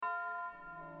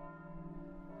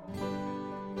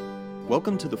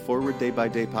Welcome to the Forward Day by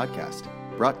Day podcast,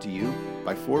 brought to you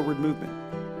by Forward Movement.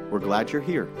 We're glad you're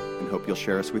here and hope you'll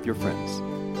share us with your friends.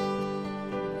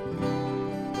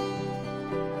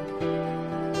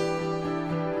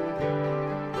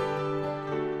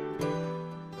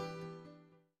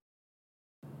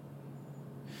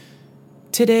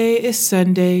 Today is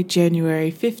Sunday,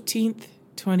 January 15th,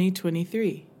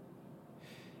 2023.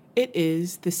 It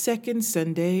is the second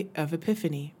Sunday of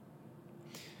Epiphany.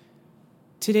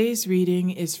 Today's reading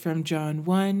is from John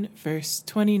 1, verse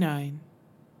 29.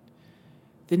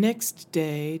 The next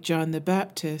day, John the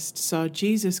Baptist saw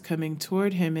Jesus coming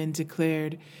toward him and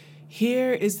declared,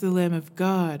 "Here is the Lamb of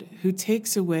God who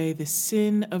takes away the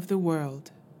sin of the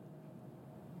world."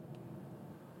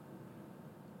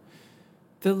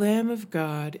 The Lamb of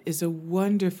God is a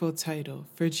wonderful title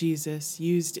for Jesus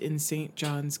used in St.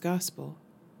 John's Gospel.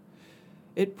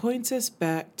 It points us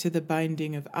back to the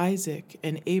binding of Isaac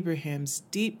and Abraham's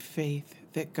deep faith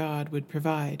that God would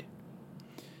provide.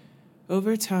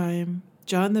 Over time,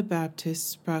 John the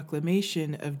Baptist's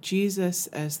proclamation of Jesus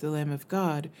as the Lamb of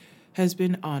God has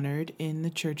been honored in the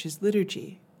Church's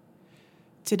liturgy.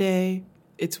 Today,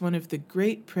 it's one of the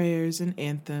great prayers and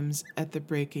anthems at the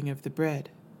breaking of the bread.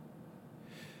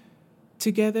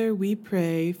 Together we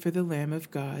pray for the Lamb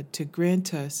of God to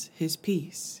grant us his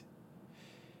peace.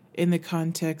 In the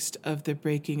context of the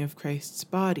breaking of Christ's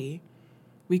body,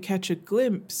 we catch a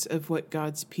glimpse of what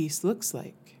God's peace looks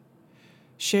like.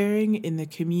 Sharing in the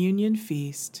communion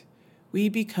feast, we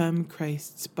become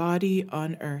Christ's body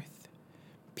on earth,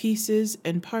 pieces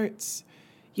and parts,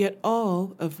 yet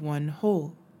all of one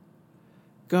whole.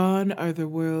 Gone are the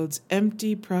world's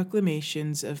empty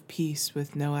proclamations of peace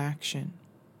with no action.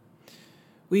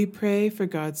 We pray for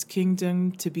God's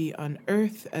kingdom to be on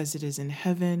earth as it is in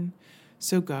heaven,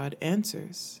 so God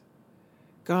answers.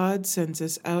 God sends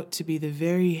us out to be the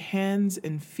very hands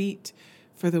and feet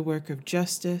for the work of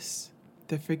justice,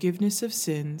 the forgiveness of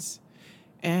sins,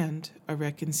 and a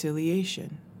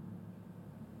reconciliation.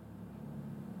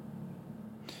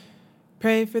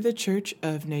 Pray for the Church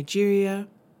of Nigeria.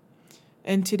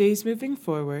 And today's moving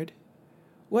forward,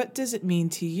 what does it mean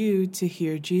to you to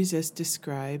hear Jesus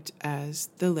described as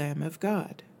the Lamb of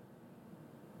God?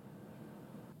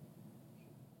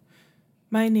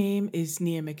 My name is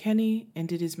Nia McKenney,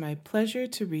 and it is my pleasure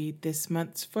to read this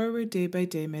month's Forward Day by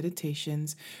Day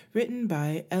Meditations written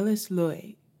by Ellis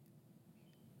Loy.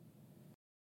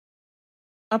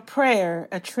 A prayer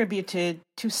attributed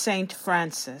to Saint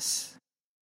Francis.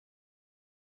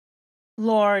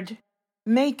 Lord,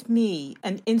 make me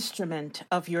an instrument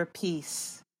of your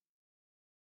peace.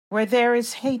 Where there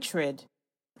is hatred,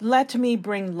 let me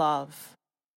bring love.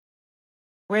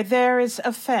 Where there is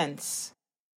offense,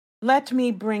 let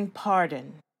me bring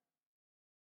pardon.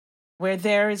 Where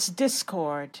there is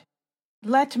discord,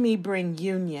 let me bring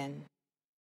union.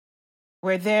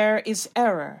 Where there is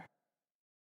error,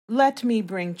 let me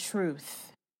bring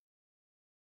truth.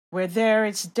 Where there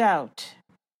is doubt,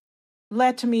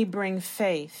 let me bring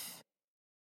faith.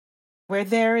 Where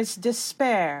there is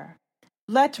despair,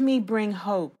 let me bring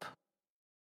hope.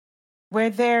 Where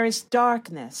there is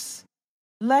darkness,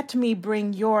 let me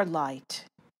bring your light.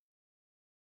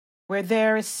 Where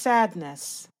there is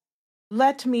sadness,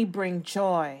 let me bring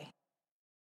joy.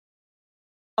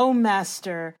 O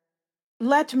Master,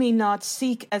 let me not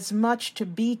seek as much to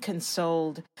be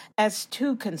consoled as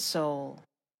to console,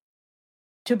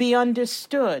 to be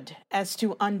understood as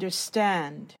to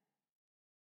understand,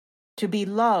 to be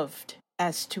loved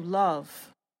as to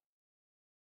love.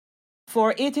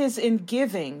 For it is in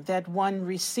giving that one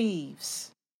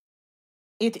receives.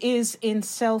 It is in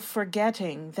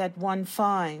self-forgetting that one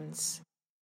finds.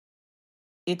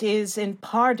 It is in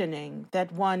pardoning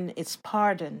that one is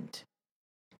pardoned.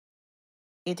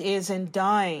 It is in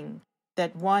dying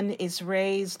that one is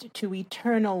raised to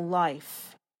eternal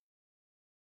life.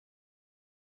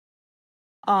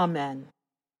 Amen.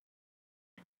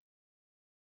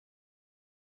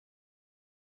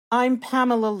 I'm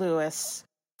Pamela Lewis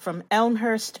from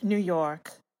Elmhurst, New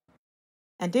York,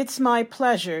 and it's my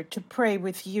pleasure to pray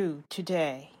with you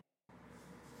today.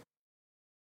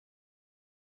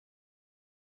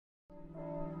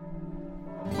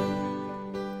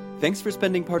 Thanks for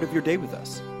spending part of your day with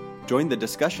us. Join the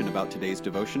discussion about today's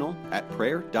devotional at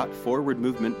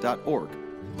prayer.forwardmovement.org,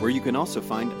 where you can also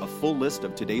find a full list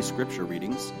of today's scripture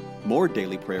readings, more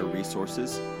daily prayer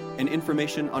resources, and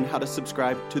information on how to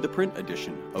subscribe to the print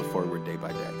edition of Forward Day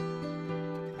by Day.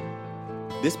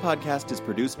 This podcast is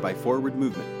produced by Forward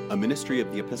Movement, a ministry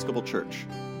of the Episcopal Church.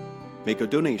 Make a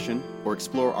donation or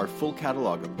explore our full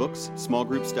catalog of books, small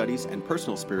group studies, and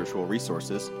personal spiritual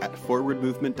resources at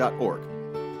forwardmovement.org.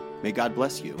 May God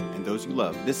bless you and those you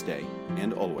love this day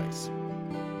and always.